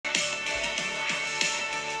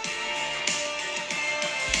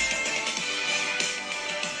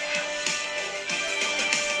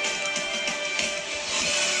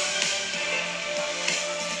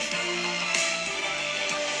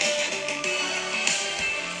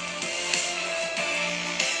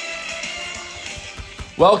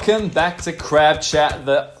Welcome back to Crab Chat,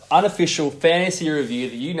 the unofficial fantasy review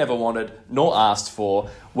that you never wanted nor asked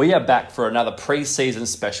for. We are back for another pre-season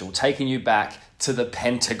special, taking you back to the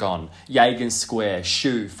Pentagon, Yagan Square,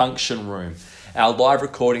 Shoe, Function Room. Our live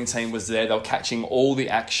recording team was there. They were catching all the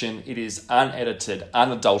action. It is unedited,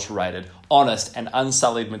 unadulterated, honest and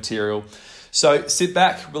unsullied material. So sit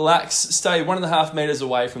back, relax, stay 1.5 meters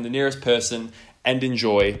away from the nearest person and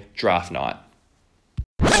enjoy draft night.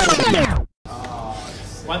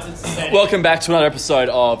 Welcome back to another episode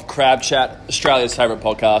of Crab Chat, Australia's favourite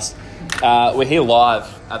podcast. We're here live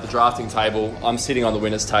at the drafting table. I'm sitting on the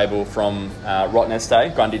winners table from Rottnest Day,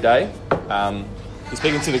 Grundy Day. We're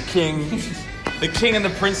speaking to the king and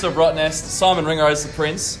the prince of Rottnest. Simon Ringrose, the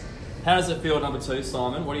prince. How does it feel at number 2,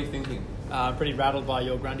 Simon? What are you thinking? Pretty rattled by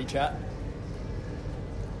your Grundy chat.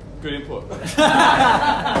 Good input.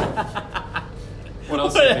 What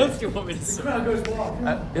else do you want me to say?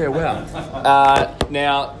 Yeah, wow.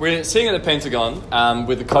 Now, we're sitting at the Pentagon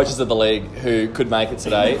with the coaches of the league who could make it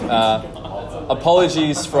today.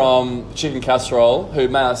 Apologies from Chicken Casserole, who,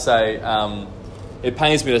 may I say, it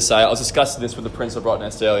pains me to say, I was discussing this with the Prince of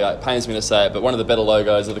Rottnest earlier, it pains me to say it, but one of the better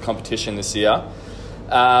logos of the competition this year.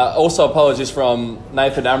 Also, apologies from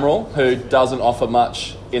Nathan Amaral, who doesn't offer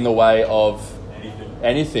much in the way of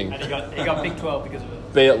anything. And he got Big 12 because of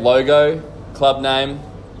it. Be it logo, club name,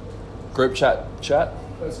 group chat,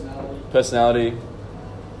 personality.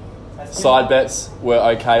 Side bets were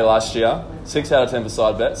okay last year. 6 out of 10 for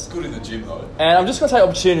side bets. Good in the gym though. And I'm just going to take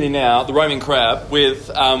opportunity now, the roaming crab, with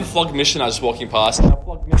Flog Missioner just walking past. Now,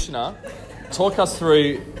 Flog Missioner, talk us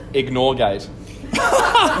through Ignore Gate.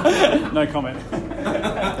 No comment.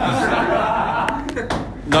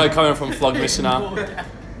 No comment from Flog Missioner.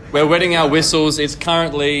 We're wetting our whistles. It's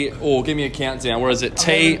currently, give me a countdown. Where is it?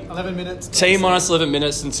 11 minutes. T minus 11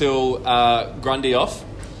 minutes until Grundy off.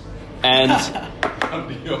 And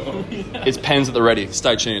it's pens at the ready.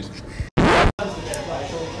 Stay tuned.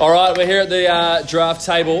 All right, we're here at the draft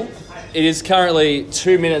table. It is currently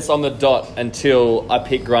 2 minutes on the dot until I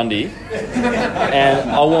pick Grundy.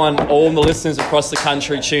 And I want all the listeners across the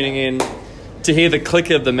country tuning in to hear the click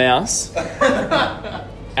of the mouse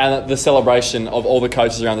and the celebration of all the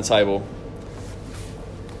coaches around the table.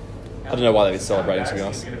 I don't know why they're celebrating, to be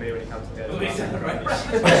honest.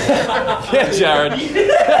 Yeah, Jared.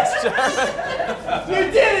 Yes, Jared.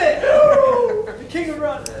 You did it! The king of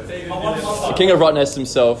Rottnest. The king of Rottnest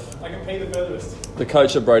himself. I can pay the furthest. The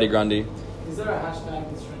coach of Brodie Grundy. Is there a hashtag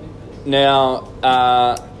that's trending? Now,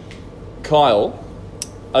 Kyle,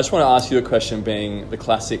 I just want to ask you a question, being the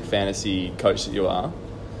classic fantasy coach that you are.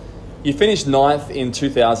 You finished 9th in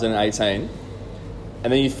 2018,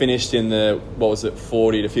 and then you finished in the,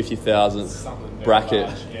 40 to 50,000 bracket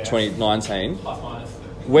 2019.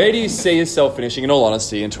 Where do you see yourself finishing, in all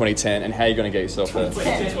honesty, in 2010, and how are you going to get yourself there?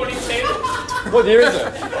 2010? What year is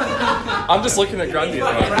it? I'm just looking at Grundy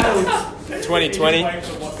at the moment. 2020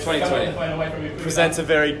 2020. presents a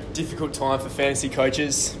very difficult time for fantasy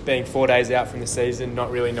coaches, being 4 days out from the season, not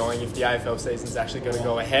really knowing if the AFL season is actually going to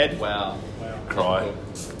go ahead. Wow. Cry.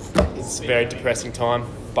 It's a very depressing time,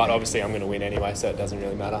 but obviously I'm going to win anyway, so it doesn't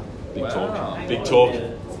really matter. Big talk. Big talk.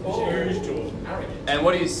 And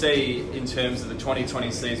what do you see in terms of the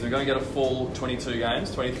 2020 season? We're going to get a full 22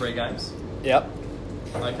 games, 23 games? Yep.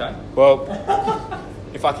 Okay. Well,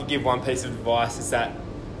 if I could give one piece of advice, it's that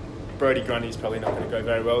Brodie Grundy is probably not going to go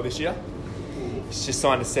very well this year. He's just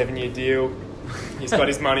signed a 7-year deal. He's got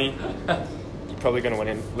his money. You're probably going to want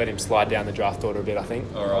to let him slide down the draft order a bit, I think.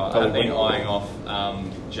 All right. I've been eyeing off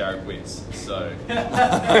Jared Witts, so...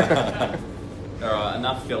 All right,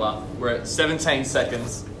 enough filler. We're at 17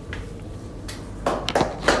 seconds.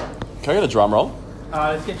 Can I get a drum roll?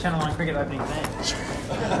 Let's get Channel 9 Cricket opening theme.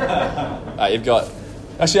 You've got...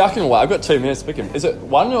 Actually, I can wait. I've got 2 minutes to pick him. Is it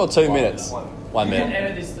 1 or 2 minutes? 1 You can minute.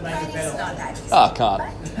 edit this to make it better. I can't.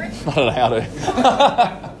 I don't know how to.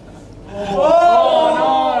 Oh,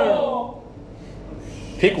 no!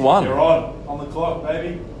 Pick one. You're on the clock,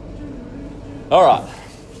 baby. All right.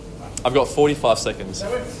 I've got 45 seconds.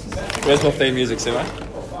 Where's my theme music, Simo?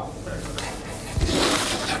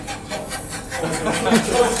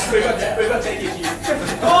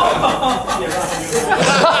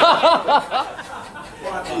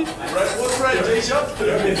 What's red t-shirt?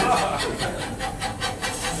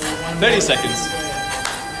 30 seconds.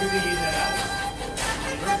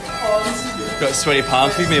 Got sweaty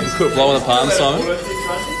palms. Give me a quick blow on the palms, Simon.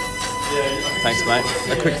 Thanks, mate.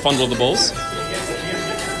 A quick fondle of the balls.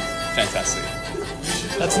 Fantastic.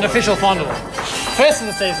 That's an official fondle. First of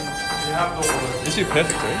the season. This is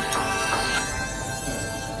perfect, dude.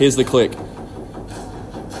 Here's the click.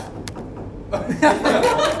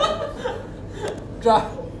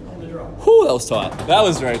 Whew, that was tight. That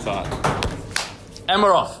was very tight. And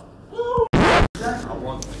we're off.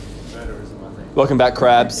 Welcome back,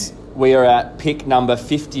 Crabs. We are at pick number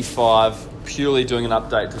 55, purely doing an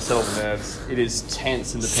update to settle the nerves. It is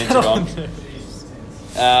tense in the Pentagon.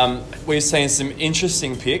 We've seen some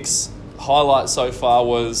interesting picks. Highlight so far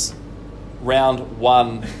was round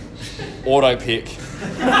 1 auto pick.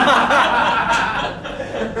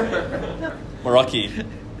 Meraki,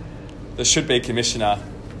 the should-be commissioner,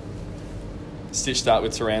 stitched up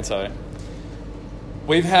with Taranto.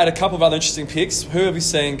 We've had a couple of other interesting picks. Who have we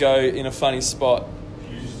seen go in a funny spot?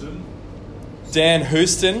 Houston. Dan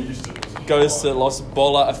Houston goes to Los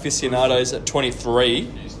Bola Aficionados at 23.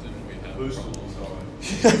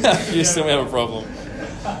 Houston, we have a problem.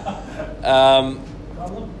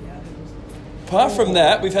 Apart from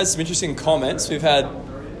that, we've had some interesting comments. We've had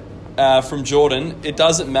from Jordan, it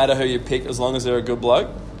doesn't matter who you pick as long as they're a good bloke.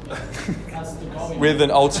 With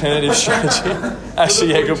an alternative strategy.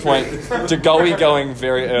 Actually, yeah, good point. DeGoey going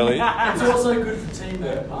very early. It's also good for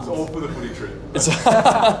teamwork. It's all for the footy trip.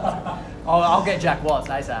 I'll get Jack Watts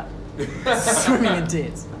ASAP. Swimming in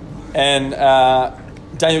tits. And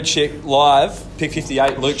Daniel Chick live, pick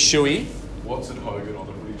 58, Luke Shuey. Watson Hogan on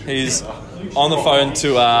the footy trip. He's on the phone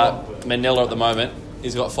to Manila at the moment.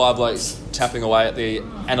 He's got 5 blokes tapping away at the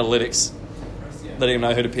analytics, letting him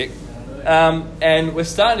know who to pick. And we're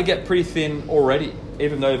starting to get pretty thin already,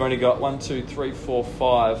 even though we've only got 1, 2, 3, 4,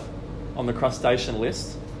 5 on the crustacean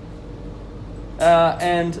list.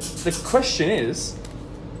 And the question is,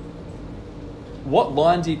 what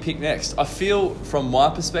line do you pick next? I feel, from my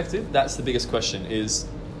perspective, that's the biggest question, is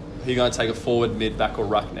who are you going to take a forward, mid, back or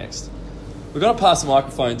ruck next? We're going to pass the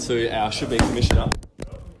microphone to our should-be commissioner.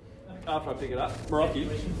 After I pick it up. Meraki,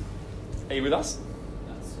 are you with us?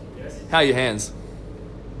 Yes. How are your hands?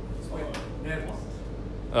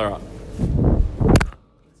 All right.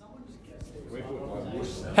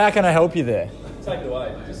 How can I help you there? Take it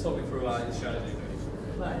away. Just talk me through your strategy.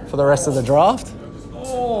 For the rest of the draft?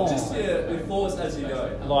 Just with thoughts as you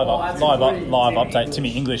go. Live update.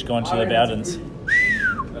 Timmy English going to the Bowdens.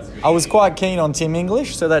 I was quite keen on Tim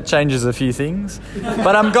English, so that changes a few things.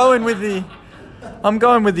 But I'm going with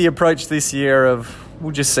the approach this year of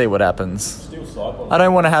we'll just see what happens. I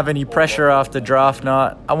don't want to have any pressure after draft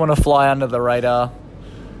night. I want to fly under the radar.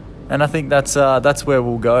 And I think that's where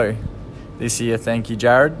we'll go this year. Thank you,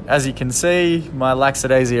 Jared. As you can see, my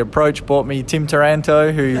lackadaisy approach bought me Tim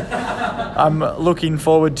Taranto, who I'm looking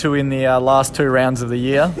forward to in the last 2 rounds of the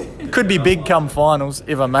year. Could be big come finals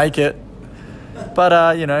if I make it. But,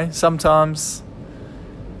 sometimes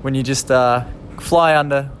when you just fly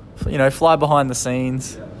behind the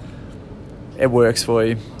scenes, it works for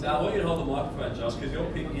you. Now, I want you to hold the microphone, Josh, because your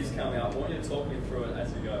pick is coming up. I want you to talk me through it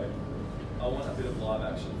as you go. I want a bit of live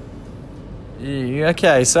action. Yeah,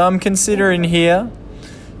 okay, so I'm considering here,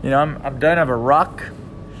 I don't have a ruck.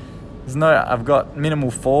 I've got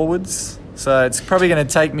minimal forwards. So it's probably going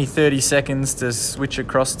to take me 30 seconds to switch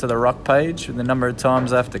across to the ruck page with the number of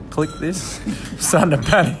times I have to click this. I'm starting to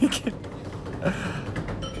panic.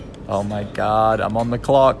 Oh my God, I'm on the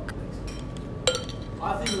clock.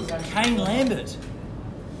 I think it was Kane Lambert.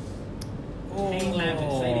 Kane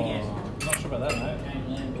Lambert, say it again. Not sure about that, mate. Kane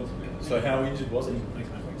Lambert. So how injured was he?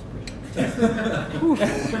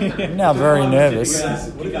 Now very nervous.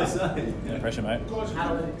 What did they say? Yeah, pressure, mate.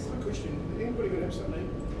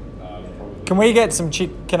 Can we get some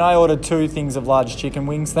Can I order 2 things of large chicken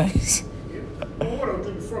wings, thanks? Well, what I'll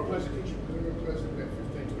do before I close the kitchen, because I'm going to close in about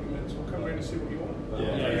 15-20 minutes, I'll come around and see what you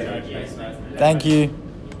want. Thank you.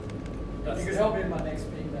 You could help me in my next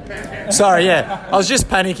pick. Sorry, yeah. I was just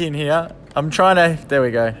panicking here. I'm trying to... There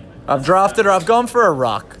we go. I've drafted her. I've gone for a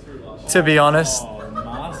ruck, to be honest.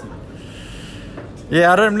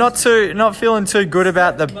 Yeah, I'm not feeling too good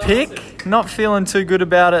about the pick. Not feeling too good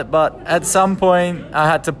about it, but at some point I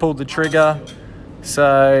had to pull the trigger.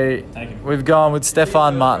 So we've gone with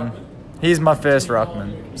Stefan Martin. He's my first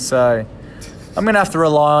ruckman. So I'm going to have to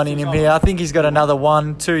rely on him here. I think he's got another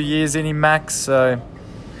 1-2 years in him max. So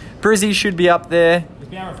Brizzy should be up there. He's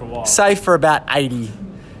been around for a while. Safe for about 80.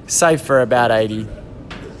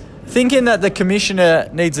 Thinking that the commissioner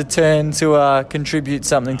needs a turn to contribute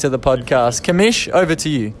something to the podcast. Commish, over to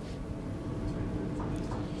you.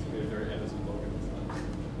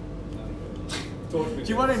 Do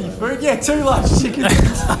you want any food? Yeah, 2 large chickens.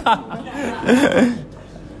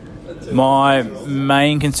 My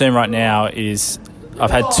main concern right now is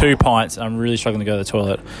I've had 2 pints and I'm really struggling to go to the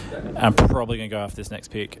toilet. I'm probably going to go after this next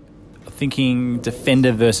pick. Thinking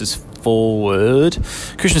defender versus forward.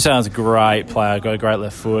 Christian Sale's a great player, got a great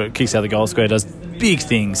left foot, kicks out the goal square, does big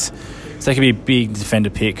things. So that could be a big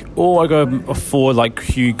defender pick. Or I go a forward like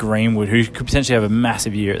Hugh Greenwood, who could potentially have a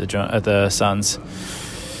massive year at the Suns.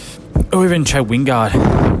 Or even Chad Wingard,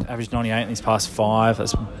 averaged 98 in his past 5.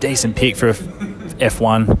 That's a decent pick for a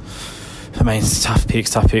F1. I mean, it's tough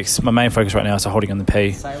picks. My main focus right now is holding on the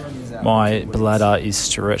P. My bladder is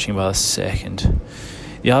stretching by the second.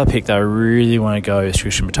 The other pick that I really want to go is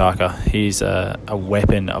Christian Mataka. He's a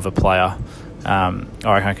weapon of a player. I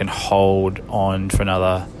reckon I can hold on for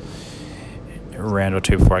another round or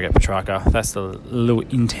two before I get Petrarca. That's the little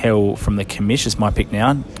intel from the commish. It's my pick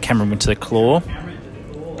now. Cameron went to the claw.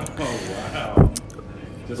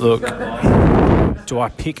 Look, do I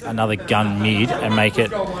pick another gun mid and make it?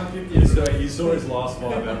 You saw his last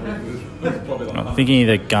 5 out. I'm thinking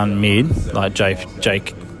either gun mid, like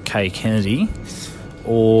Jake K. Kennedy,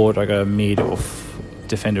 or do I go mid or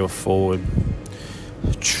defender or forward?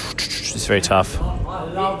 It's very tough. I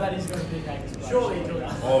love that he's going to pick Angus. Surely he'll do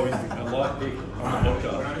it. Oh, he's a light pick on the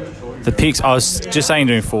podcast. The picks, I was just saying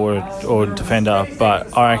doing forward or defender,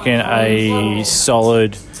 but I reckon a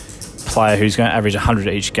solid player who's going to average 100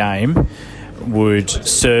 each game would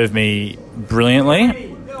serve me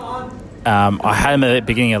brilliantly. I had him at the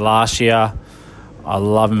beginning of last year. I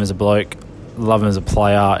love him as a bloke, love him as a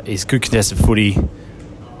player. He's good contested footy.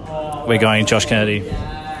 We're going Josh Kennedy.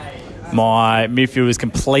 My midfield is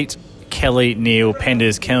complete. Kelly, Neal,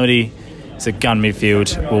 Penders, Kennedy. It's a gun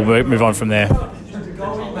midfield. We'll move on from there.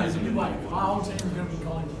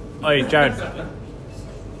 Hey, Jared.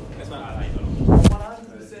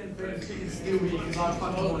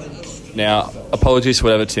 Now, apologies for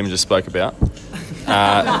whatever Tim just spoke about.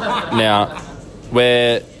 Now,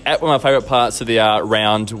 we're at one of my favourite parts of the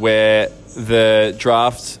round where the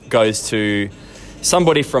draft goes to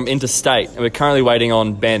somebody from interstate, and we're currently waiting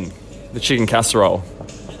on Ben, the chicken casserole.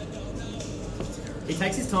 He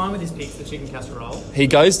takes his time with his picks, the chicken casserole. He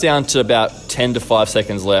goes down to about 10 to 5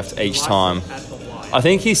 seconds left each time. I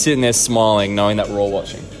think he's sitting there smiling, knowing that we're all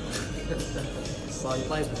watching. Well, he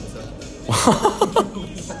plays with himself.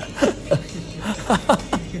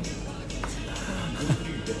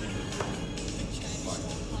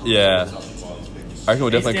 Yeah. I reckon we'll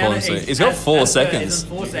definitely call him soon. He's got 4 seconds.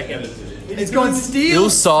 4 seconds. It's gone steal. He'll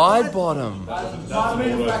side bottom. That's an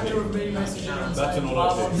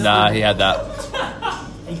auto pick. Nah, he had that.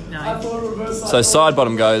 So side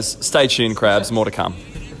bottom goes. Stay tuned, crabs. More to come.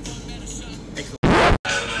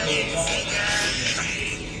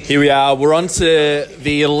 Here we are. We're on to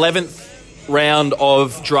the 11th round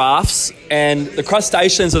of drafts, and the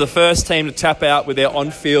Crustaceans are the first team to tap out with their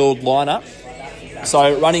on-field lineup.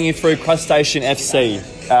 So running you through Crustacean FC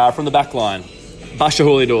from the back line. Basha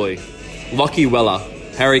Hooley Dooley, Lockie Weller,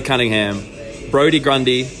 Harry Cunningham, Brodie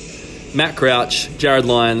Grundy, Matt Crouch, Jared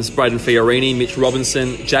Lyons, Braden Fiorini, Mitch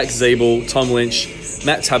Robinson, Jack Zeeble, Tom Lynch,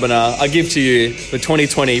 Matt Taberner. I give to you the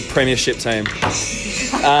 2020 Premiership team.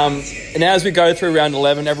 And now as we go through round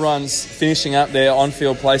 11, everyone's finishing up their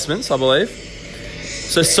on-field placements, I believe.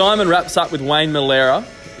 So Simon wraps up with Wayne Malera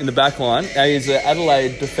in the back line. Now he's an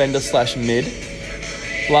Adelaide defender/mid.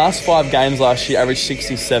 Last 5 games last year, averaged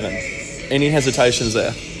 67. Any hesitations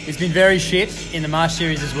there? He's been very shit in the Marsh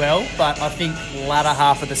series as well, but I think latter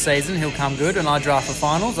half of the season he'll come good, and I draft for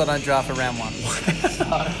finals, I don't draft for round 1.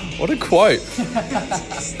 What a quote.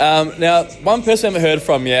 Now, one person I haven't heard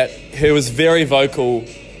from yet who was very vocal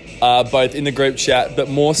both in the group chat but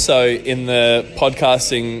more so in the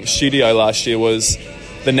podcasting studio last year was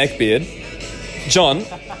the neckbeard. John,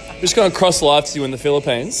 I'm just going to cross live to you in the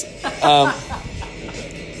Philippines.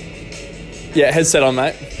 Yeah, headset on,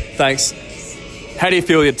 mate. Thanks. How do you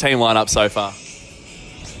feel your team line up so far?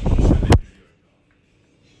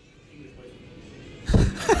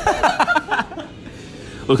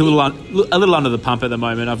 Look, a little under the pump at the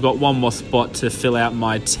moment. I've got one more spot to fill out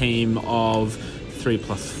my team of 3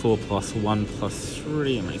 plus 4 plus 1 plus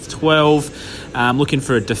 3. I mean, it's 12. I'm looking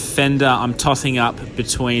for a defender. I'm tossing up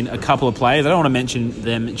between a couple of players. I don't want to mention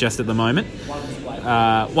them just at the moment.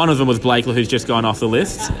 One of them was Blakely, who's just gone off the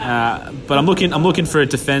list. But I'm looking for a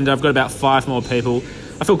defender. I've got about 5 more people.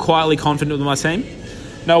 I feel quietly confident with my team.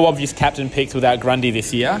 No obvious captain picks without Grundy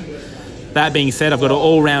this year. That being said, I've got an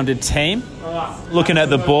all-rounded team. Looking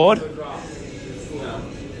at the board,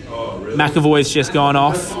 McAvoy's just gone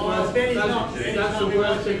off.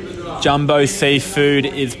 Jumbo Seafood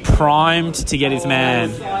is primed to get his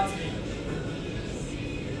man.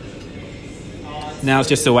 Now it's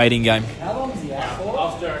just a waiting game.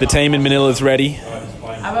 The team in Manila is ready,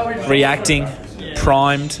 reacting,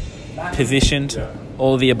 primed, positioned,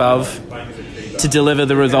 all of the above, to deliver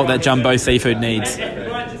the result that Jumbo Seafood needs.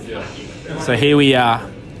 So here we are,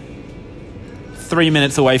 3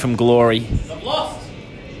 minutes away from glory.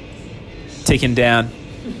 ticking down.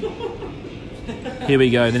 Here we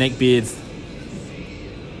go, the neckbeards.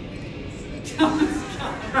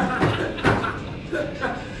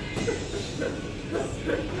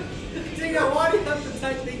 Dingo, why do you have to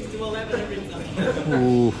take things to 11 every time?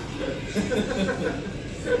 Ooh.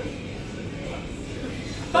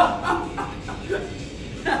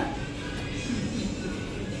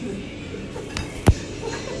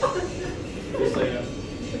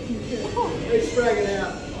 He's dragging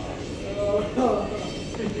out.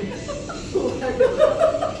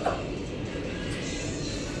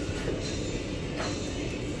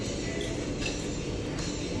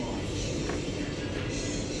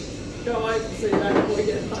 Can't wait to see that before we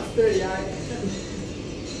get past 38.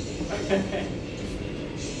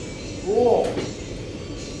 Whoa.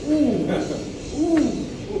 Ooh. Ooh.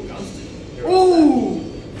 Ooh.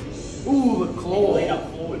 Ooh, the claw. Lead up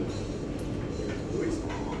forward.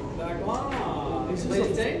 Back on. Is this a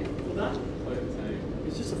team? Well done.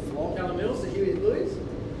 It's just a flop. Callum Mills to Huey Lewis.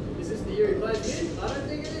 Is this the year he plays with? I don't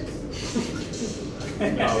think it is.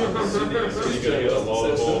 No, Sydney's going to get a lot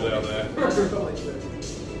of ball down there. That's probably true.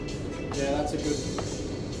 Yeah, that's a good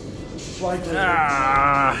play.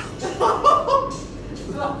 Ah.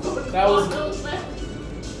 That was.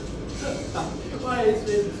 Why is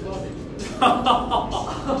this funny?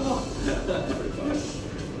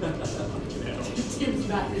 Tim's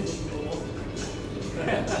back in the ball.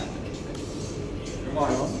 Come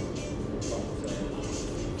on.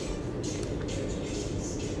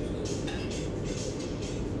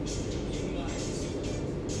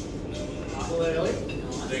 Early.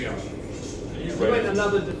 Dingo. You went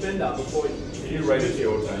another defender before You rated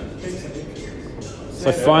your team.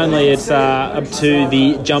 So finally, it's up to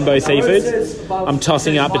the jumbo seafood. I'm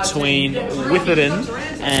tossing up between Witherden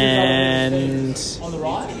and on the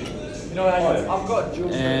right. You know, I've got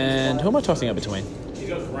dual. and who am I tossing up between?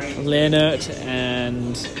 Leonard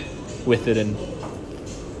and Witherden.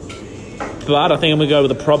 But I think I'm gonna go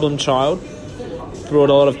with a problem child. Brought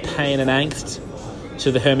a lot of pain and angst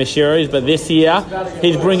to the Hermish Heroes, but this year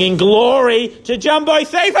he's bringing glory to jumbo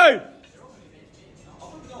seafood.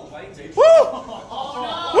 Woo!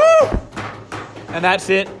 Woo! And that's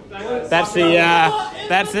it. That's the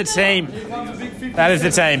team. That is the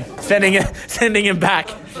team. Sending him back.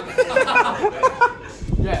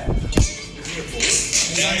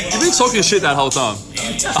 You've been talking shit that whole time.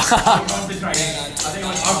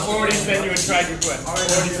 I've already sent you a trade request.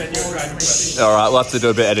 All right, we'll have to do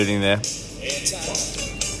a bit of editing there.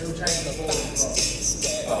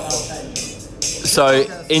 So,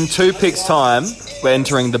 in 2 picks' time, we're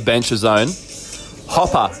entering the bench zone.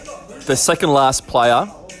 Hopper, the second last player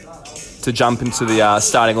to jump into the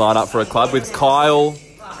starting lineup for a club, with Kyle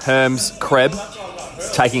Herms Kreb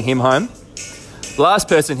taking him home. The last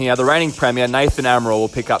person here, the reigning premier, Nathan Amaral, will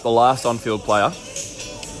pick up the last on-field player.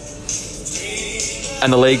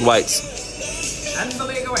 And the league waits. And the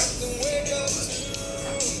league away.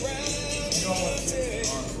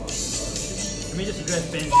 Can we just address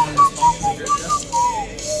Ben's response to the group chat?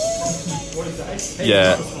 What is that?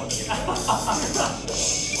 Yeah.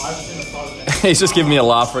 He's just giving me a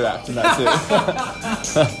laugh reaction,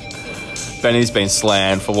 that's it. Benny's been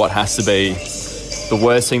slammed for what has to be the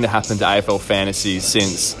worst thing that happened to AFL fantasy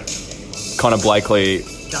since Connor Blakely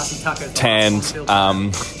Darcy Tucker. tanned...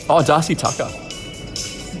 Darcy Tucker.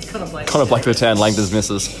 Connor Blakely tanned Langdon's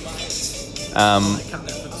missus.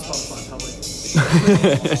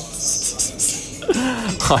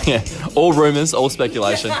 Oh, yeah. All rumours, all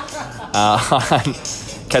speculation.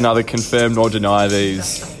 Can neither confirm nor deny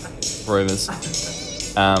these rumours.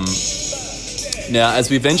 Now, as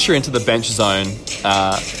we venture into the bench zone,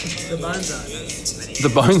 the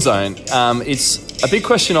bone zone, it's a big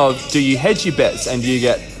question of, do you hedge your bets and do you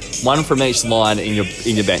get one from each line in your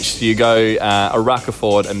bench? Do you go a ruck, a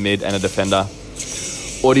forward, a mid, and a defender,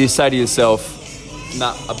 or do you say to yourself,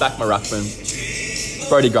 "Nah, I back my ruckman.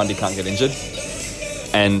 Brody Grundy can't get injured,"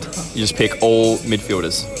 and you just pick all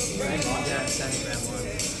midfielders?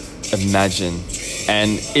 Imagine.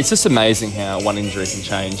 And it's just amazing how one injury can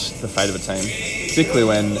change the fate of a team, particularly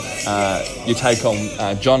when you take on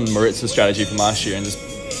John Maritz's strategy from last year and just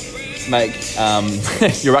make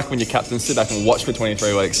your ruckman your captain, sit back and watch for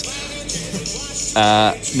 23 weeks.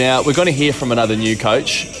 Now, we're going to hear from another new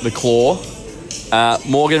coach, the Claw.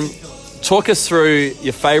 Morgan, talk us through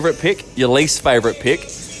your favourite pick, your least favourite pick,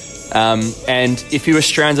 and if you were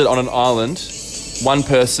stranded on an island, one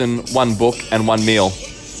person, one book, and one meal.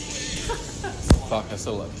 Fuck, that's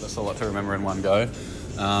a lot to remember in one go.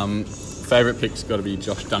 Favourite pick's got to be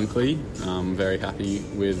Josh Dunkley. Very happy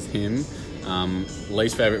with him.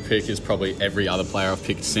 Least favourite pick is probably every other player I've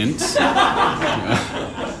picked since.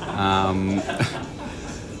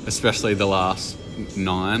 especially the last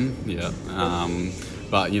 9. Yeah.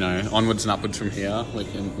 But, onwards and upwards from here. We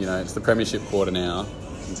can, it's the premiership quarter now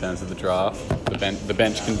in terms of the draft.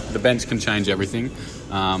 The bench can change everything.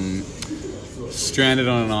 Stranded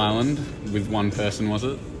on an island with one person, was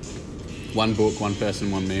it? One book, one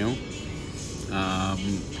person, one meal.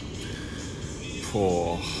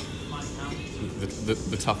 For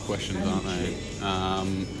the tough questions, aren't they?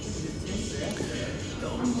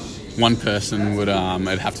 One person would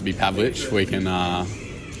it'd have to be Pavlich.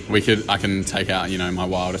 I can take out my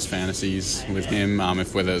wildest fantasies with him.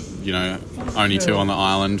 If we're only 2 on the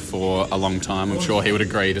island for a long time, I'm sure he would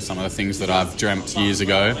agree to some of the things that I've dreamt years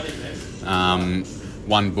ago.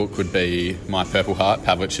 One book would be My Purple Heart,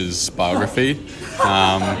 Pavlich's biography.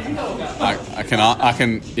 I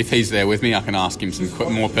can, if he's there with me, I can ask him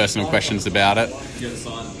some more personal questions about it.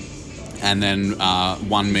 And then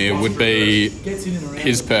one meal would be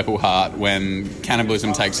his Purple Heart when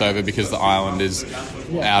cannibalism takes over because the island is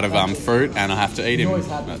out of fruit and I have to eat him.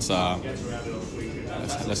 That's how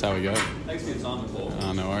we go. Thanks for your time, Paul.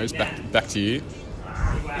 No worries. Back to you.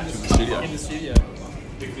 In the studio.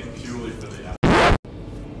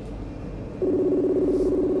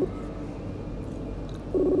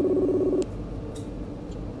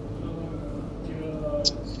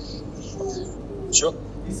 Sure.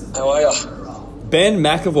 How are you? Ben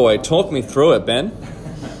McAvoy, talk me through it, Ben.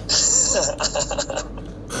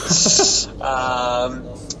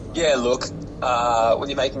 Look, when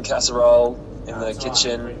you're making casserole in the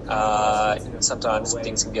kitchen, sometimes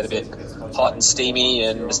things can get a bit hot and steamy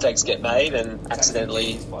and mistakes get made and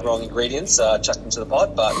accidentally wrong ingredients chucked into the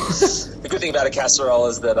pot. But the good thing about a casserole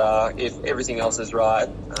is that if everything else is right,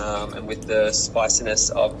 and with the spiciness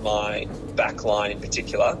of my back line in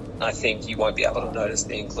particular, I think you won't be able to notice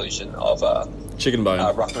the inclusion of chicken bone.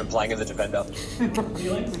 Ruckman playing in the defender.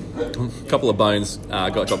 A couple of bones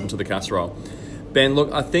got dropped into the casserole. Ben,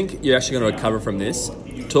 look, I think you're actually going to recover from this.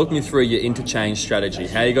 Talk me through your interchange strategy.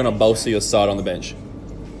 How are you going to bolster your side on the bench?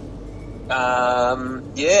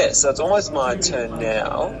 So it's almost my turn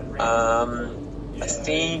now. I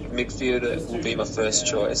think midfielder will be my first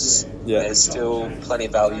choice. Yeah. There's still plenty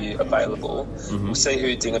of value available. Mm-hmm. We'll see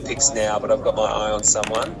who Dinger picks now, but I've got my eye on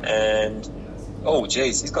someone. And,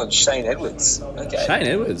 he's gone Shane Edwards. Okay. Shane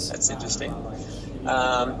Edwards? That's interesting.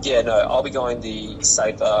 I'll be going the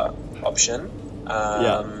safer option.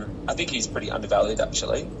 I think he's pretty undervalued,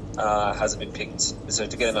 actually. Hasn't been picked. So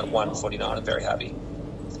to get him at 149, I'm very happy.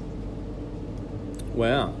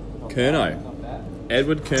 Wow. Curnow.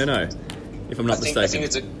 Edward Curnow, if I'm not mistaken.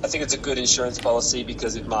 I think it's a good insurance policy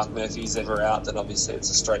because if Mark Murphy's ever out, then obviously it's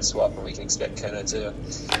a straight swap and we can expect Curnow to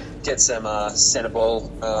get some centre ball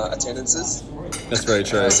attendances. That's very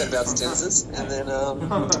true. Centre bounce attendances. And then,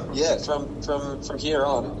 from here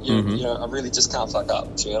on, I really just can't fuck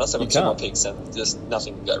up, to be honest. I've got 2 more picks and just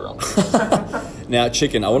nothing can go wrong. Now,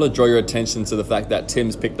 Chicken, I want to draw your attention to the fact that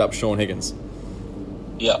Tim's picked up Sean Higgins.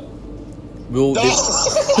 Yeah. You can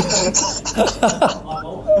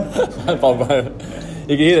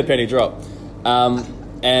hear the penny drop.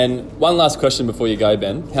 And one last question before you go,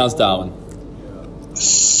 Ben. How's Darwin?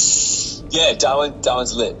 Yeah,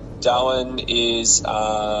 Darwin's lit. Darwin is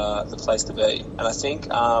the place to be. And I think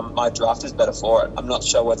my draft is better for it. I'm not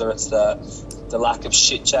sure whether it's the lack of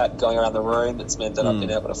shit chat going around the room that's meant that I've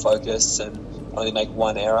been able to focus and only make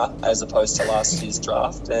one error as opposed to last year's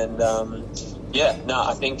draft. And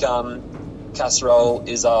I think casserole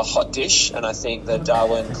is a hot dish, and I think the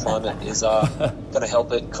Darwin climate is going to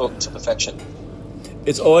help it cook to perfection.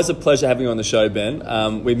 It's always a pleasure having you on the show,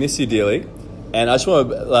 Ben. We miss you dearly, and I just want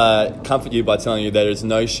to comfort you by telling you that there's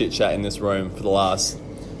no shit chat in this room for the last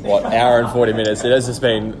hour and 40 minutes. It has just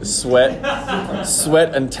been sweat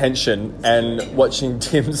and tension, and watching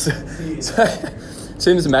Tim's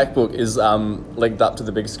MacBook is linked up to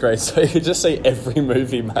the big screen, so you can just see every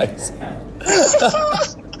move he makes.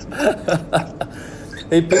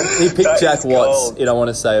 He picked Jack Watts in, I want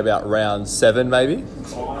to say, about round 7, maybe.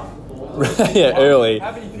 Yeah, early.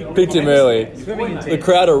 Picked him early. The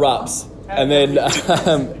crowd erupts, and then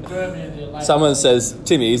someone says,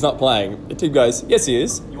 "Timmy, he's not playing." And Tim goes, "Yes, he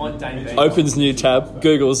is." Opens new tab,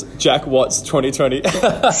 Googles Jack Watts 2020.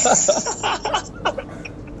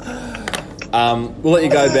 We'll let you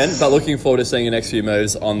go, Ben, but looking forward to seeing your next few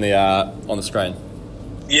moves on the screen.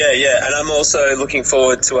 Yeah, and I'm also looking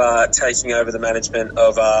forward to taking over the management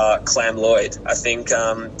of Clam Lloyd. I think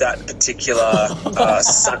that particular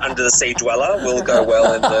under the sea dweller will go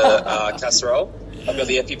well in the casserole. I've got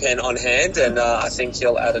the EpiPen on hand, and I think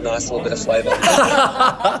he'll add a nice little bit of flavour.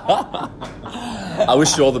 I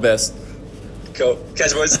wish you all the best. Cool.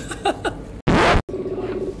 Catch you, boys.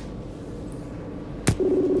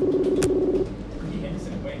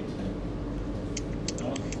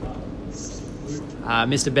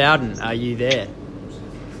 Mr. Bowden, are you there?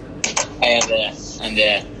 I am there. I'm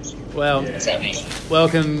there. Well, What's happening?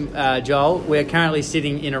 welcome, Joel. We're currently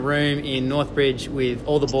sitting in a room in Northbridge with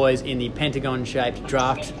all the boys in the Pentagon-shaped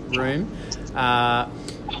draft room.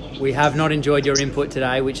 We have not enjoyed your input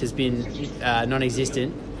today, which has been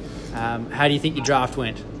non-existent. How do you think your draft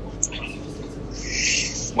went?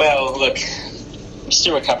 Well, look, I'm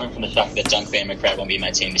still recovering from the fact that Dunkley and McRae won't be in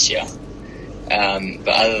my team this year. But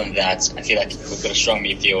other than that, I feel like we've got a strong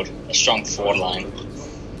midfield, a strong forward line.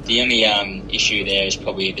 The only issue there is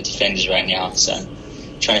probably the defenders right now. So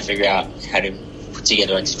trying to figure out how to put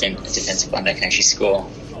together a defensive line that can actually score.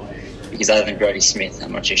 Because other than Brodie Smith,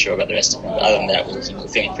 I'm not too sure about the rest of them. But other than that, we're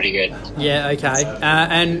feeling pretty good. Yeah, okay.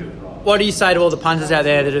 And what do you say to all the punters out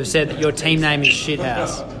there that have said that your team name is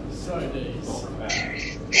Shithouse?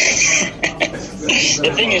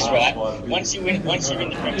 The thing is, right, once you win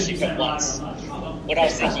the Premiership Cup once, what I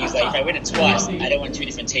was thinking is, like, if I win it twice, I don't want two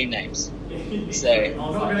different team names. So you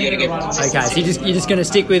got to go for consistency. Okay, so you're just going to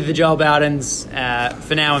stick with the Joel Bowdens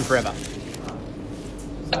for now and forever.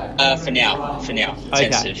 For now. Okay,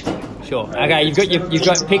 Tentative. sure. Okay, you've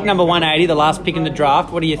got pick number 180, the last pick in the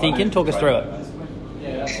draft. What are you thinking? Talk us through it.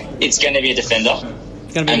 It's going to be a defender.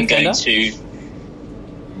 It's going to be a defender.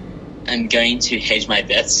 I'm going to hedge my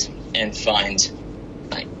bets and find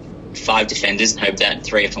like 5 defenders and hope that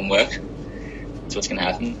 3 of them work. That's what's going to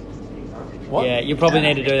happen. What? Yeah, you probably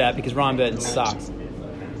need to do that because Ryan Burton sucks.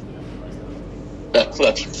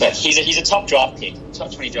 Look. He's a top draft pick,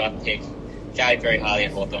 top 20 draft pick. Carried very highly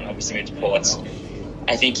at Hawthorn, obviously moved to Ports.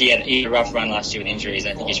 I think he had a rough run last year with injuries.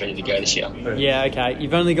 I think he's ready to go this year. Yeah, okay.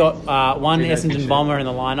 You've only got one Essendon Bomber in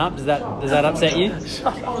the lineup. Does that upset you?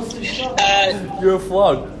 You're a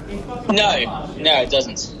flog. No, it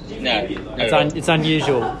doesn't. No. It's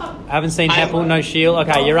unusual. I haven't seen Heppel, no Shield.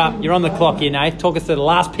 Okay, you're up. You're on the clock here, Nate. Talk us through the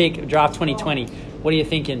last pick of draft 2020. What are you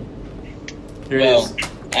thinking? Well,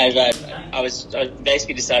 I was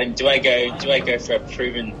basically deciding: do I go for a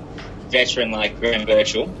proven veteran like Graham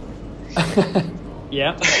Birchall?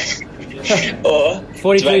 Yeah. Or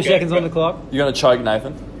 42 seconds on the clock. You're going to choke,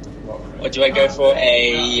 Nathan. Or do I go for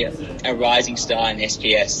a rising star in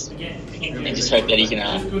SPS and just hope that he can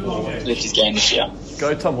lift his game this year?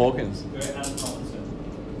 Go Tom Hawkins.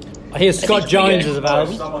 I hear Scott Jones is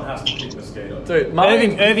available. Someone has to pick Mosquito. Dude,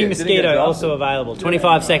 Irving Mosquito also available.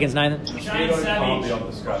 25 seconds, Nathan. Mosquito can't be on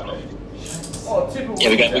the scrap heap. Yeah,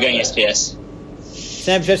 we're going SPS.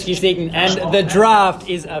 Sam Petrovsky-Seaton, and the draft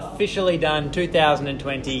is officially done,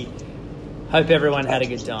 2020. Hope everyone had a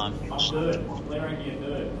good time.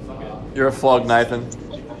 You're a flog, Nathan.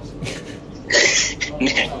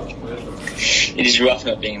 It is rough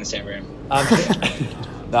not being in the same room.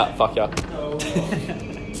 Nah, fuck ya.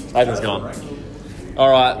 Nathan's gone.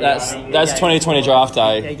 Alright, that's 2020 draft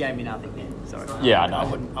day. He gave me nothing then. Sorry. Yeah, I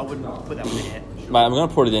know. I wouldn't put that one in there. Mate, I'm going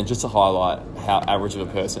to put it in just to highlight how average of a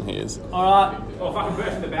person he is. Alright. Oh, fucking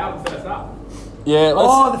burst in the bowel first up. Yeah,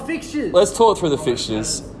 the fixtures. Let's talk through the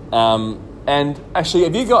fixtures. And actually,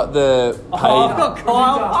 have you got the paid... I've got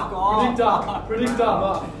Kyle. Fuck off. Predictor,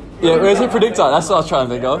 Mark. Yeah, where's your predictor? That's what I was trying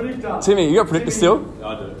to think of. Predictor. Timmy, you got a predictor still?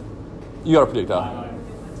 I do. You got a predictor.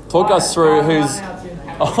 Talk us through who's...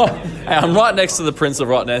 Hey, I'm right next to the Prince of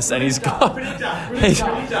Rottnest, and he's got...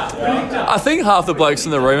 I think half the blokes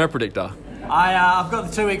in the room are predictor. I've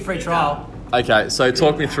got the 2-week free trial. Okay, so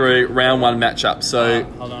talk me through round 1 matchup. So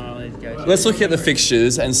Hold on, let's go. let's look at the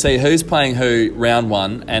fixtures and see who's playing who round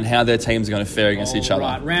 1 and how their teams are going to fare against each other.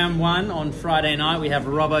 Right, round 1 on Friday night, we have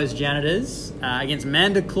Robbo's Janitors against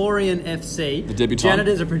Mandalorian FC. The debutant.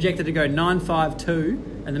 Janitors are projected to go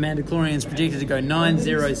 9-5-2, and the Mandalorians projected to go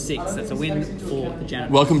 9-0-6. That's a win for the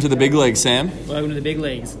Janitors. Welcome to the big league, Sam. Welcome to the big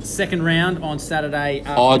leagues. Second round on Saturday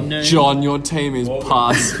Oh, afternoon. John, your team is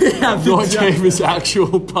pass. Your team is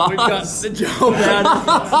actual We've got pass. the Joel Bowden.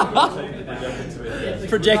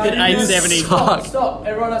 Projected 870. Stop.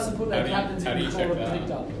 Everyone has to put their captains in before the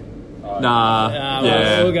predictor. Nah,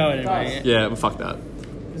 yeah. We'll go anyway. Yeah, well, fuck that.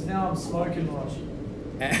 Because now I'm smoking much.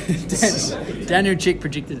 Daniel Chick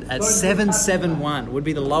predicted at 7-7-1 would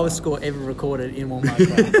be the lowest score ever recorded in one micro.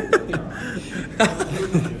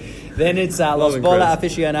 Then it's Los Bola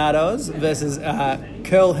Aficionados versus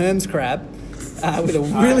Curl Hermskrab with a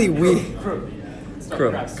really weird...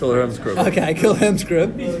 Okay, Curl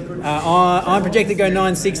Hermskrab. I'm projected to go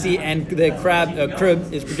 960 and the Crab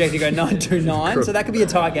is projected to go 929, so that could be a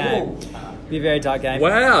tight game. Be a very tight game.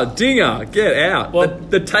 Wow, Dinger, get out. Well-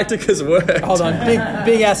 the tactic has worked. Hold on,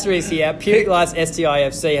 big asterisk here. Puke Glass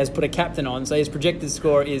STIFC has put a captain on, so his projected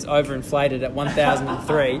score is overinflated at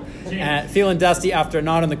 1,003. Phil and Dusty, after a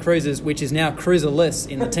night on the cruisers, which is now cruiserless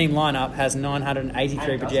in the team lineup, has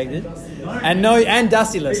 983 projected, and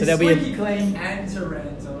Dustyless. So there'll be clean and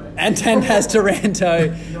Taranto. and 10 has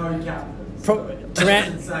Taranto. No captain.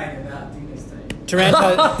 Taranto. Insane about Dinger's team.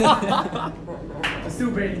 Taranto. I'm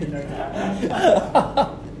still beating you, no captain.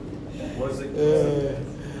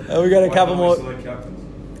 We got a couple more.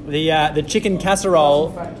 The chicken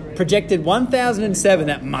casserole projected 1,007.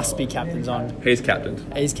 That must be captain's on. He's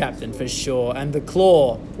captained. He's captain for sure. And the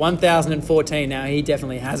claw 1,014. Now he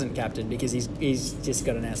definitely hasn't captained because he's just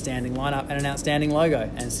got an outstanding lineup and an outstanding logo.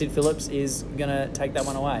 And Sid Phillips is gonna take that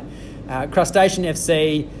one away. Crustacean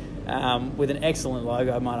FC. With an excellent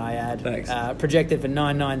logo, might I add. Thanks. Projected for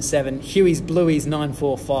 997. Huey's Blueies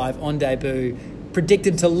 945 on debut.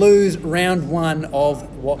 Predicted to lose round 1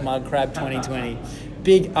 of What Mug Crab 2020.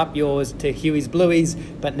 Big up yours to Huey's Blueies,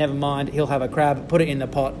 but never mind. He'll have a crab, put it in the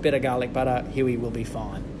pot, bit of garlic butter. Huey will be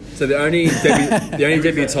fine. So the only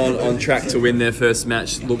debutant on track to win their first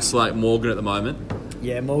match looks like Morgan at the moment.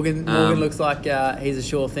 Yeah, Morgan looks like he's a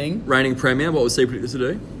sure thing. Reigning Premier, what was he predicted to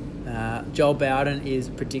do? Joel Bowden is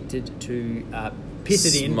predicted to piss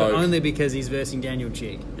it in, but Smoke. only because he's versing Daniel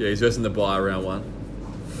Cheek. Yeah, he's versing the buy round 1.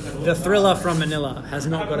 The thriller from Manila has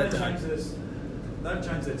not got it done. They've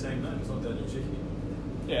changed their team name. It's not Daniel Chicky.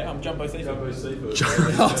 Yeah, I'm Jumbo Seafood. Jumbo Seafood.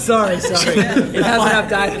 Oh, sorry. It hasn't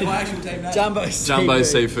updated. Jumbo Seafood. Jumbo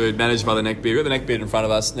Seafood, managed by the Neckbeard. We've got the Neckbeard in front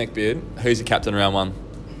of us. Neckbeard, who's your captain round 1?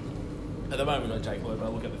 At the moment, we've got Jake Lloyd, but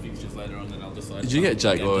I'll look at the fixtures later on and I'll decide. Did you get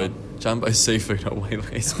Jake Lloyd? Jumbo Seafood at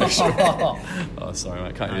Wheelie special. Oh, sorry,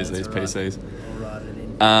 mate. Can't use these PCs. I'll write it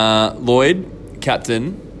in. Lloyd,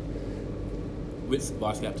 captain. With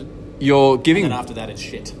vice captain. You're giving. And then after that, it's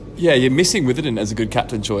shit. Yeah, you're missing Witherden as a good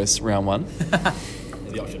captain choice round 1.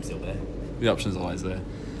 The option's still there. The option's always there.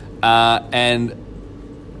 And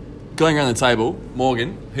going around the table,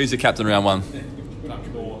 Morgan, who's your captain round 1?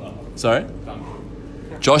 Sorry?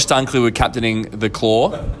 Josh Dunkley with captaining the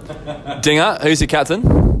Claw. Dinger, who's your captain?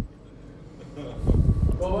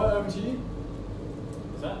 Well, over to you.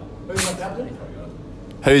 What's that? Who's my captain?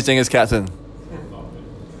 Who's Dinger's captain?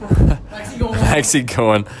 Maxi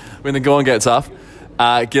Gorn. When the Gorn gets up.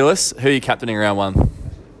 Gillis, who are you captaining round 1?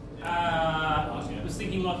 I was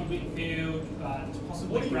thinking Lockie Whitfield,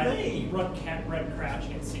 possibly Rod Crouch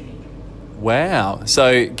against Sydney. Wow.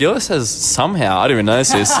 So Gillis has somehow, I didn't even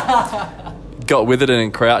notice this, got Witherden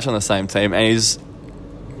and Crouch on the same team, and he's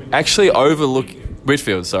actually overlooking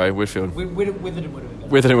Whitfield. Witherden would have been better.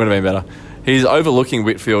 Witherden would have been better. He's overlooking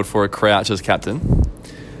Whitfield for a Crouch as captain.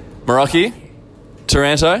 Meraki,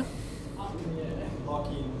 Taranto,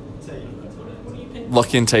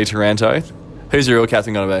 Lockie T. Taranto. Who's your real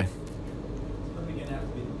captain going to be?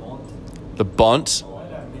 The Bont.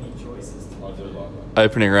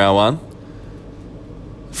 Opening round 1.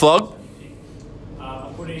 Flog.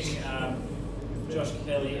 I'm putting Josh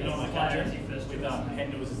Kelly as my captain with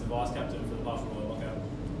Henders as the vice captain for the last Royal Lockout.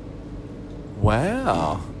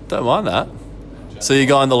 Wow. Don't mind that. So you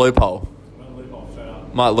go in the loophole.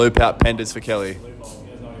 Might loop out Penders for Kelly.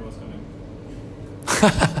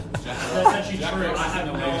 That's actually true. I have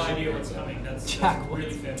no idea what's coming. That's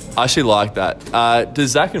really fair. I actually like that.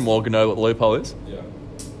 Does Zach and Morgan know what the loophole is? Yeah.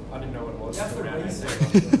 I didn't know what it was.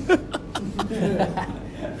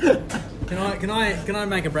 Can I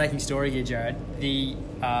make a breaking story here, Jared? The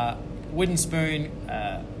Wooden Spoon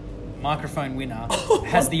microphone winner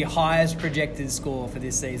has the highest projected score for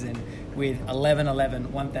this season with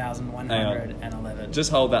 1,111.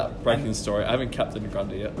 Just hold that breaking story. I haven't captained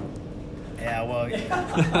Grundy yet. Yeah, well, I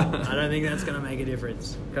don't think that's going to make a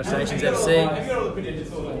difference. Crustaceans FC.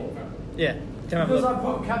 Yeah, come Because on. I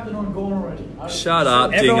put captain on Gorn already. Shut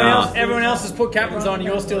up, Everyone else has put captains on.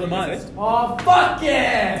 You're still the most. Oh, fuck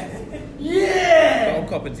yeah! Yeah! I'm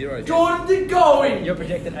copping zeros. Jordan, you're going! You're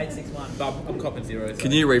projected 861. I'm copping zeros.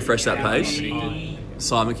 Can you refresh that page?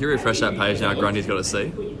 Simon, can you refresh that page now? Grundy's got a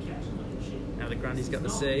C. Now the Grundy's got the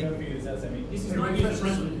C.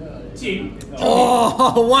 Tim.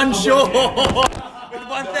 Oh, one short! With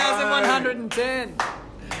 1,110.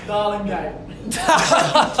 Darling game.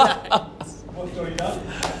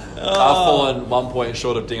 I've fallen 1 point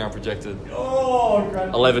short of Dinger projected. Oh,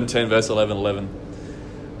 great. 11-10 versus 11-11.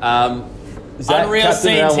 Zach, Unreal captain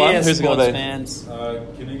scenes round 1. here, Who's it going sports to be? fans.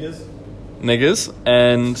 Kniggers. Niggers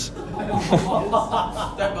and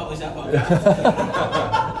Don't publish that one.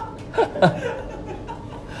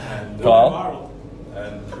 Kyle.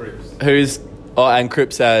 And Cripps. And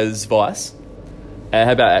Cripps as vice. And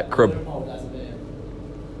how about at Crib?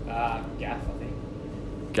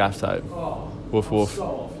 Gaff tape. Woof woof.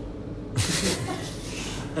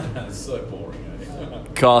 It's so boring, eh?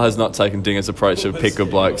 Kyle has not taken Dinger's approach to pick good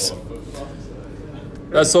blokes.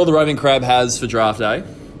 That's all the Roving Crab has for draft day.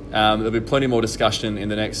 There'll be plenty more discussion in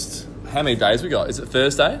the next... How many days we got? Is it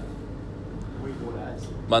Thursday?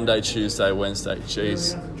 Monday, Tuesday, Wednesday.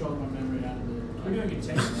 Jeez.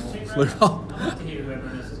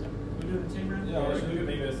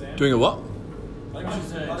 Doing a what? I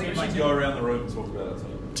think we should go around the room and talk about it.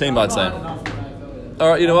 Team by team. All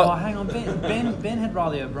right, you know Oh, what? hang on. Ben had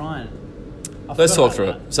Riley O'Brien. Let's talk through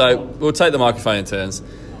it. So we'll take the microphone in turns.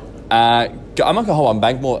 I'm not going to hold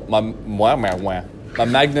my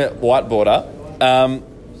magnet whiteboard up.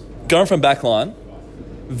 Going from backline,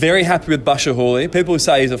 very happy with Busher Hawley. People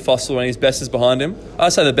say he's a fossil and his best is behind him. I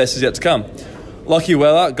say the best is yet to come. Lockie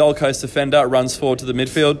Weller, Gold Coast defender, runs forward to the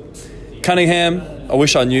midfield. Cunningham, I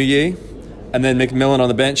wish I knew ye. And then McMillan on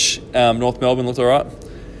the bench. North Melbourne looked all right.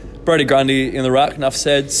 Brody Grundy in the ruck, enough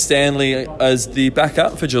said. Stanley as the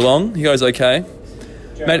backup for Geelong. He goes okay.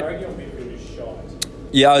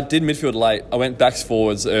 Yeah, I did midfield late. I went backs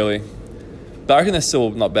forwards early. But I reckon they're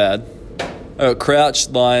still not bad. Crouch,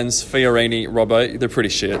 Lyons, Fiorini, Robbo, they're pretty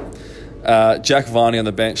shit. Jack Viney on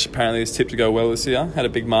the bench apparently is tipped to go well this year. Had a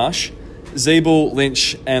big marsh. Zeeble,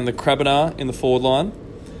 Lynch and the Crabinar in the forward line.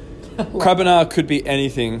 Crabinar could be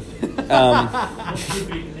anything.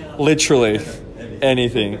 Literally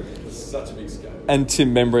anything. Such a big scope. And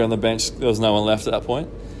Tim Membry on the bench. There was no one left at that point.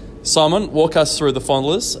 Simon, walk us through the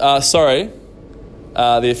fondlers. The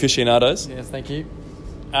aficionados. Yes, thank you.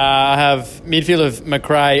 I have midfield of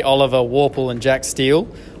McRae, Oliver, Warple and Jack Steele.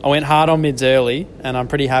 I went hard on mids early and I'm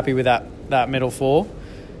pretty happy with that middle four.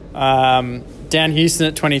 Dan Houston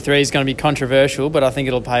at 23 is going to be controversial, but I think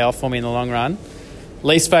it'll pay off for me in the long run.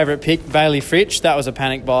 Least favourite pick, Bailey Fritsch. That was a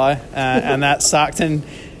panic buy and that sucked, and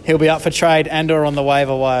he'll be up for trade and or on the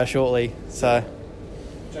waiver wire shortly. So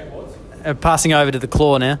passing over to the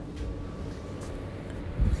Claw now.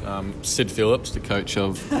 Sid Phillips, the coach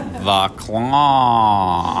of the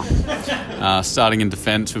Claw. Starting in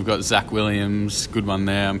defence, we've got Zach Williams, good one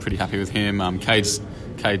there. I'm pretty happy with him. Cade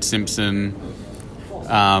Simpson.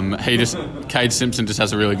 Cade Simpson just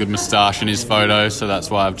has a really good moustache in his photo, so that's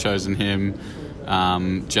why I've chosen him.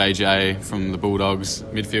 JJ from the Bulldogs,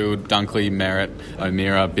 midfield, Dunkley, Merritt,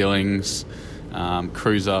 O'Meara, Billings,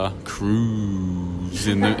 Cruz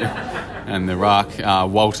in the ruck,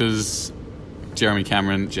 Walters, Jeremy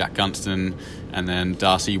Cameron, Jack Gunston, and then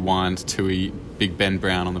Darcy Wines, Tui, Big Ben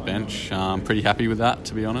Brown on the bench. I'm pretty happy with that,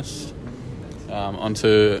 to be honest. On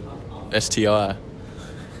to STI.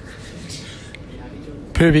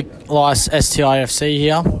 Pubic Lice STIFC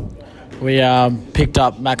here. We picked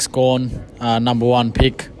up Max Gawn, number 1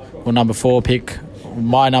 pick, or number 4 pick,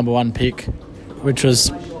 my number 1 pick, which was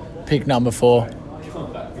pick number 4.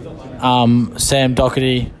 Sam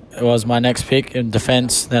Doherty was my next pick in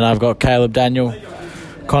defence. Then I've got Caleb Daniel,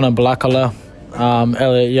 Connor Blackala,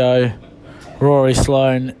 Elliot Yeo, Rory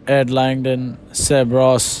Sloane, Ed Langdon, Seb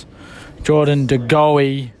Ross, Jordan De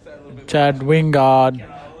Goey, Chad Wingard,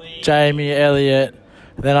 Jamie Elliott.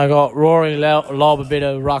 Then I got Rory lob a bit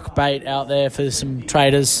of ruck bait out there for some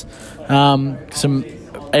traders. Some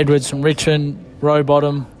Edwards from Richmond,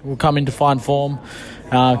 Rowbottom will come into fine form.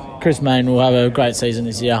 Chris Main will have a great season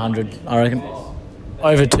this year, 100, I reckon.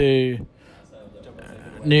 Over to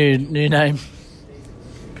new name.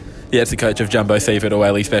 Yeah, it's the coach of Jumbo Seaford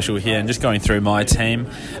O'Whaley Special here, and just going through my team.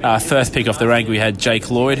 First pick off the rank, we had Jake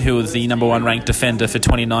Lloyd, who was the number 1 ranked defender for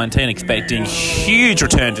 2019, expecting huge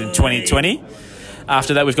returns in 2020.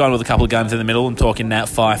 After that, we've gone with a couple of guns in the middle. I'm talking Nat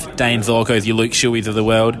Fyfe, Dane Zorko's, your Luke Shueys of the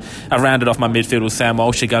world. I've rounded off my midfield with Sam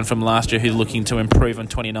Walsh, a gun from last year who's looking to improve on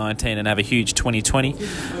 2019 and have a huge 2020.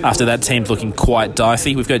 After that, team's looking quite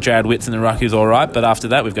dicey. We've got Jared Witts in the ruck, who's all right, but after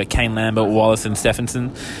that, we've got Kane Lambert, Wallace and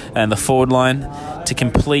Stephenson, and the forward line. To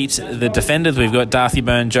complete the defenders, we've got Darcy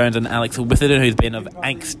Byrne-Jones and Alex Witherden, who's been of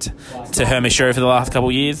angst to Hermes Sherry for the last couple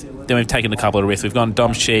of years. Then we've taken a couple of risks. We've gone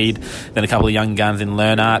Dom Sheed, then a couple of young guns in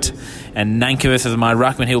Lernart, and Nankervis as my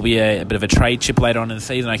ruckman. He'll be a bit of a trade chip later on in the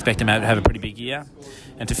season. I expect him to have a pretty big year.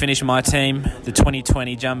 And to finish my team, the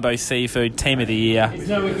 2020 Jumbo Seafood Team of the Year,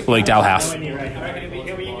 Luke Dalhouse. I reckon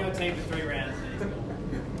he'll be in your team for 3 rounds.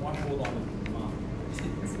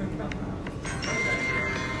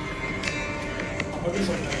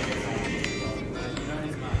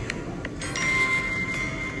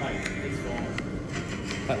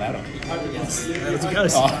 That louder.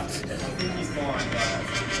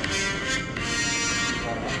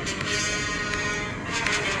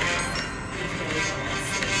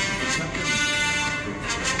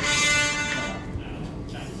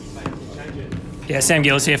 Yeah, Sam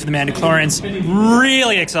Gillis here for the Mandalorians.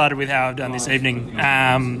 Really excited with how I've done this evening.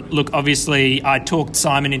 Look, obviously, I talked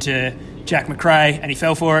Simon into Jack McRae, and he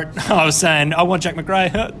fell for it. I was saying, I want Jack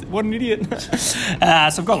McRae. What an idiot. So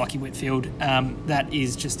I've got Lachie Whitfield. That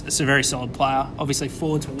is just a very solid player. Obviously,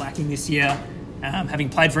 forwards were lacking this year. Having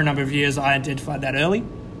played for a number of years, I identified that early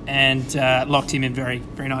and locked him in very,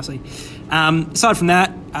 very nicely. Aside from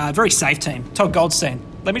that, very safe team. Todd Goldstein.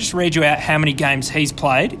 Let me just read you out how many games he's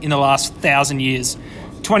played in the last 1,000 years.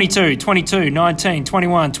 22, 22, 19,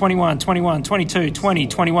 21, 21, 21, 22, 20,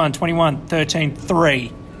 21, 21, 13,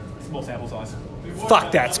 3. Small sample size.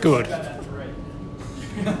 Fuck, that's good.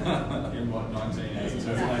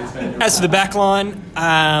 As to the back line,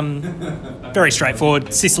 very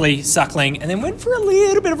straightforward. Sicily, Suckling, and then went for a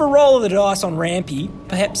little bit of a roll of the dice on Rampy.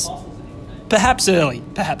 Perhaps early.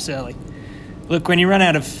 Look, when you run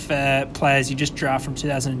out of players, you just draft from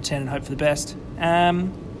 2010 and hope for the best.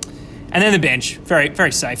 And then the bench, very,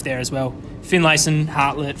 very safe there as well. Finlayson,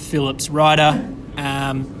 Hartlett, Phillips, Ryder,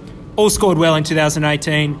 all scored well in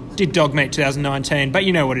 2018, did dog meat 2019, but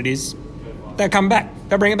you know what it is. They'll come back.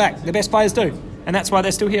 They'll bring it back. The best players do. And that's why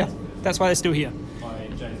they're still here.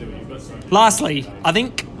 Lastly, I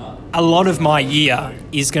think a lot of my year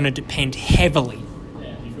is going to depend heavily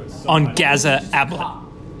on Gazza Ablett.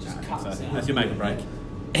 That's your make or break.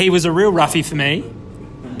 He was a real roughie for me,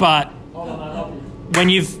 but when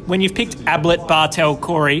you've picked Ablett, Bartel,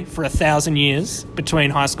 Corey for 1,000 years between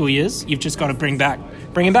high school years, you've just got to bring him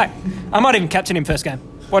back. I might even captain him first game.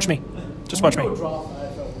 Watch me. Just watch me. No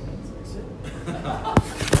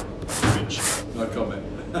comment.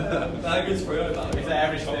 It's an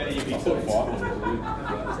average 30. You put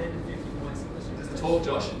 5. Talk,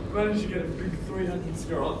 Josh. Managed to get a big 300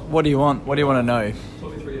 score. What do you want? What do you want to know?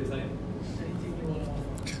 Talk me through your team.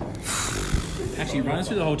 Actually, run us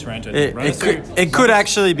through the whole Taranto. It could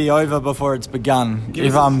actually be over before it's begun,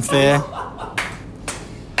 if I'm fair.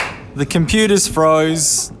 The computer's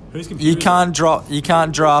froze. You can't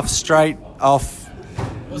draft straight off.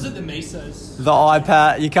 Was it the Misos? The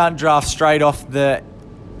iPad. You can't draft straight off the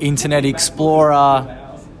Internet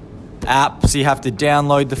Explorer app, so you have to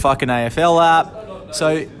download the fucking AFL app.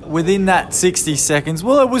 So within that 60 seconds,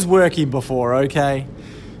 well, it was working before, okay?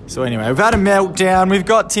 So anyway, we've had a meltdown. We've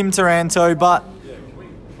got Tim Taranto, but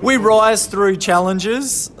we rise through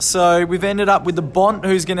challenges. So we've ended up with the Bont,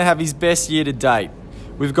 who's going to have his best year to date.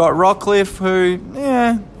 We've got Rockcliffe, who,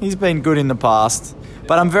 he's been good in the past.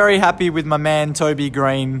 But I'm very happy with my man, Toby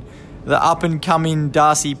Green, the up-and-coming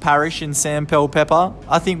Darcy Parish and Sam Pepper.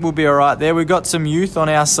 I think we'll be all right there. We've got some youth on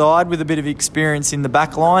our side with a bit of experience in the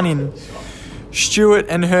back line in Stewart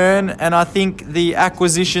and Hearn. And I think the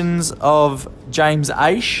acquisitions of James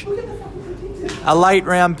Aish, a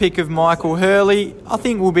late-round pick of Michael Hurley, I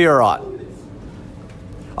think we'll be all right.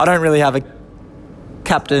 I don't really have an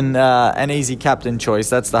easy captain choice.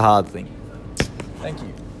 That's the hard thing. Thank you.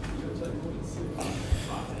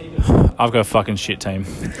 I've got a fucking shit team.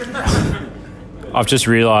 I've just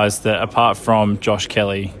realised that apart from Josh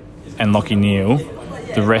Kelly and Lachie Neale,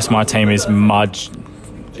 the rest of my team is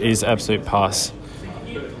absolute pass.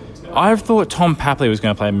 I thought Tom Papley was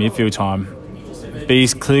going to play midfield time, but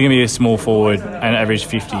he's clearly going to be a small forward and average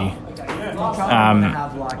 50.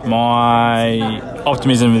 My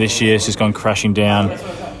optimism this year has just gone crashing down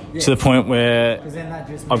to the point where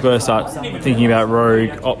I've got to start thinking about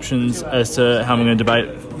rogue options as to how I'm going to debate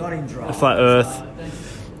a flat earth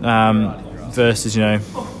versus,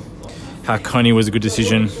 how Coney was a good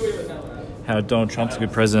decision, how Donald Trump's a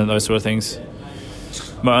good president, those sort of things.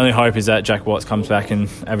 My only hope is that Jack Watts comes back and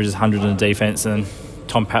averages 100 in the defence, and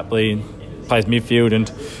Tom Papley plays midfield,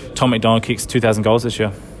 and Tom McDonald kicks 2,000 goals this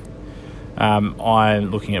year.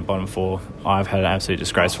 I'm looking at bottom 4. I've had an absolute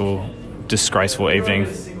disgraceful evening.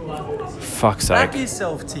 Fuck's sake. Back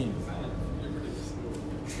yourself, Tim.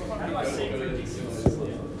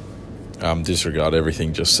 Disregard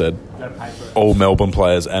everything just said. All Melbourne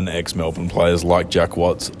players and ex-Melbourne players like Jack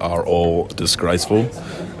Watts are all disgraceful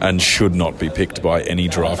and should not be picked by any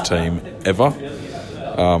draft team ever.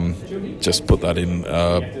 Just put that in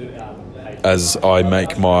as I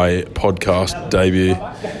make my podcast debut.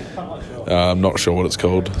 I'm not sure what it's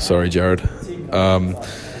called. Sorry, Jared.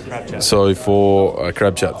 So for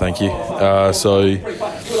Crab Chat, thank you. So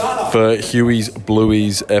for Huey's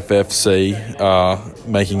Blueies FFC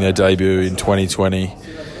making their debut in 2020,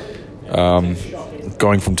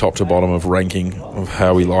 going from top to bottom of ranking of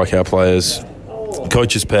how we like our players,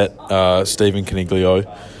 coach's pet Stephen Caniglio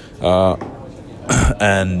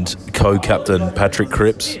and co-captain Patrick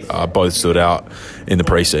Cripps both stood out in the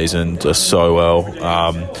preseason just so well.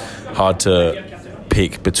 Hard to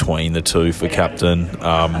pick between the two for captain.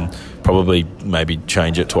 probably maybe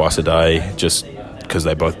change it twice a day just because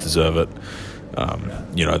they both deserve it.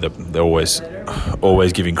 They're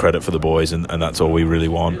always giving credit for the boys, and that's all we really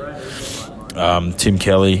want. Tim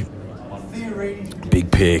Kelly,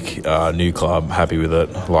 big pick, new club, happy with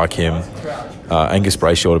it, like him. Angus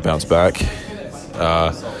Brayshaw to bounce back.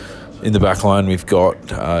 In the back line, we've got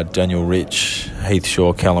Daniel Rich, Heath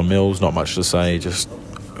Shaw, Callum Mills. Not much to say, just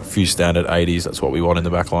a few standard 80s. That's what we want in the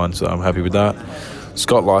back line, so I'm happy with that.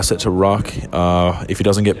 Scott Lysett to ruck. If he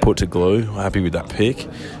doesn't get put to glue, I'm happy with that pick.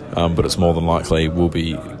 But it's more than likely we'll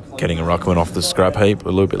be getting a ruckman off the scrap heap a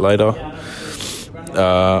little bit later.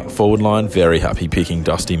 Forward line, very happy picking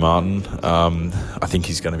Dusty Martin. I think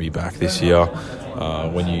he's going to be back this year.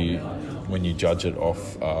 When you judge it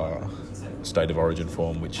off State of Origin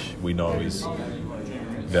form, which we know is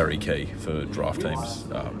very key for draft teams.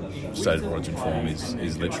 State of Origin form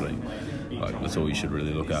is literally that's all you should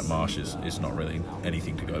really look at. Marsh is not really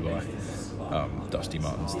anything to go by. Dusty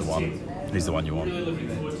Martin's the one. He's the one you want.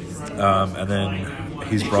 And then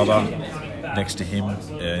his brother next to him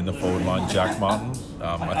in the forward line, Jack Martin.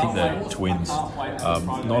 I think they're twins.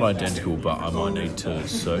 Not identical, but I might need to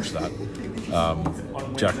search that.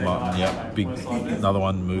 Jack Martin, big, another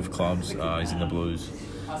one, move clubs. He's in the Blues.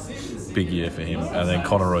 Big year for him. And then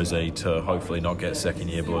Connor Rozee to hopefully not get second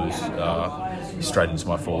year Blues straight into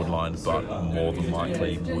my forward line, but more than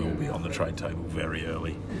likely will be on the trade table very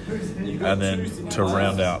early. And then to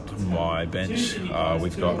round out my bench,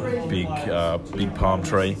 we've got big palm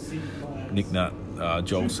tree, Nick Nat,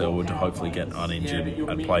 Joel Selwood to hopefully get uninjured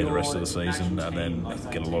and play the rest of the season, and then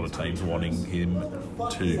get a lot of teams wanting him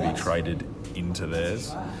to be traded into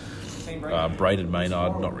theirs. Braden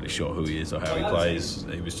Maynard, not really sure who he is or how he plays.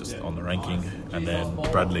 He was just on the ranking. And then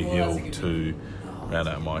Bradley Hill to round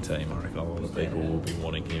out my team. I reckon a lot of people will be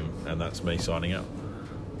wanting him, and that's me signing out.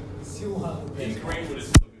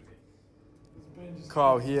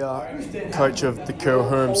 Kyle here, coach of the Curl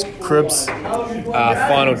Holmes Cribs.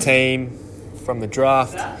 Final team from the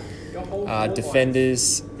draft.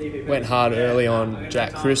 Defenders, went hard early on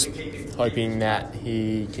Jack Crisp, hoping that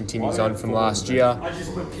he continues on from last year.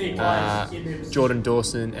 Jordan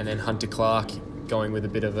Dawson and then Hunter Clark, going with a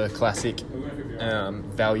bit of a classic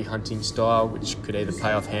value hunting style, which could either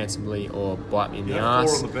pay off handsomely or bite me in the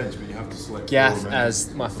arse. Gaff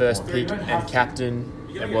as my first pick and captain.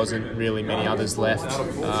 There wasn't really many others left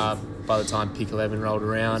by the time pick 11 rolled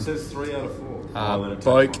around.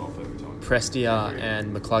 Boak, Prestia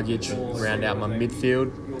and McCluggage round out my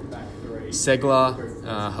midfield. Segler,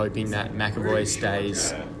 hoping that McAvoy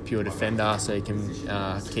stays pure defender so he can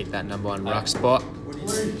keep that number one ruck spot.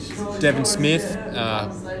 Devon Smith,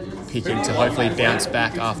 picking to hopefully bounce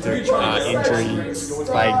back after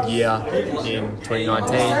injury-plagued year in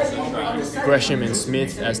 2019. Gresham and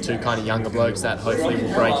Smith as two kind of younger blokes that hopefully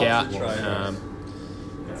will break out.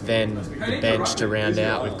 Then the bench to round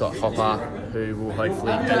out, we've got Hopper, who will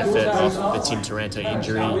hopefully benefit off the Tim Taranto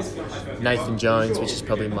injury. Nathan Jones, which is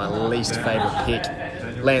probably my least favourite pick.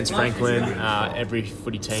 Lance Franklin, every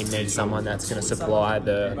footy team needs someone that's going to supply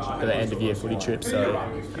the end-of-year footy trip, so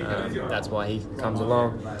that's why he comes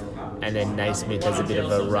along. And then Naismith has a bit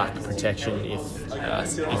of a ruck protection if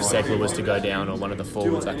Segler was to go down, or one of the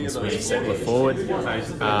forwards, I can swing Segler forward.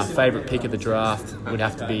 Favourite pick of the draft would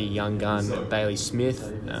have to be young gun Bailey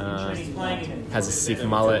Smith. Has a sick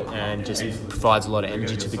mullet and just provides a lot of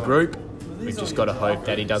energy to the group. We've just got to hope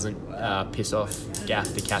that he doesn't piss off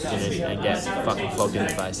Gaff, the captain, and get fucking flogged in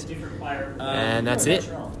the face. And that's it.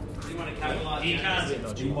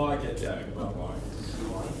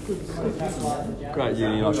 Great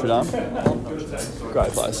uni in Notre Dame.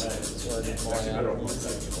 Great place.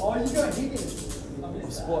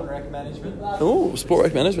 Sport and rec management. Oh, sport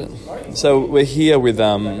rec management. So we're here with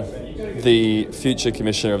the future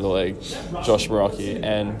commissioner of the league, Josh Barocchi,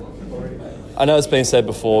 and I know it's been said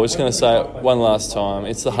before. We're just going to say it one last time.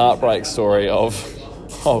 It's the heartbreak story of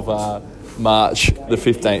March the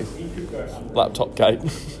 15th. Laptop gate,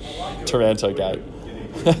 Taranto gate.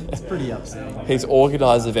 It's pretty upsetting. He's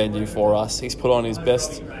organised the venue for us. He's put on his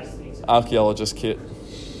best archaeologist kit.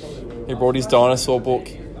 He brought his dinosaur book.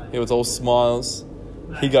 He was all smiles.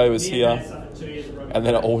 Higo was here. And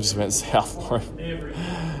then it all just went south for him.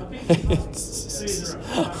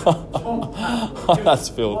 That's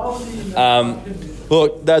filled.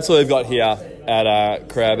 Look, that's what we've got here at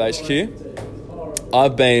Crab HQ.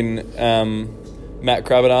 I've been Matt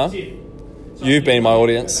Crabinar. You've been my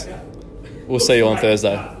audience. We'll see you on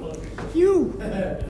Thursday.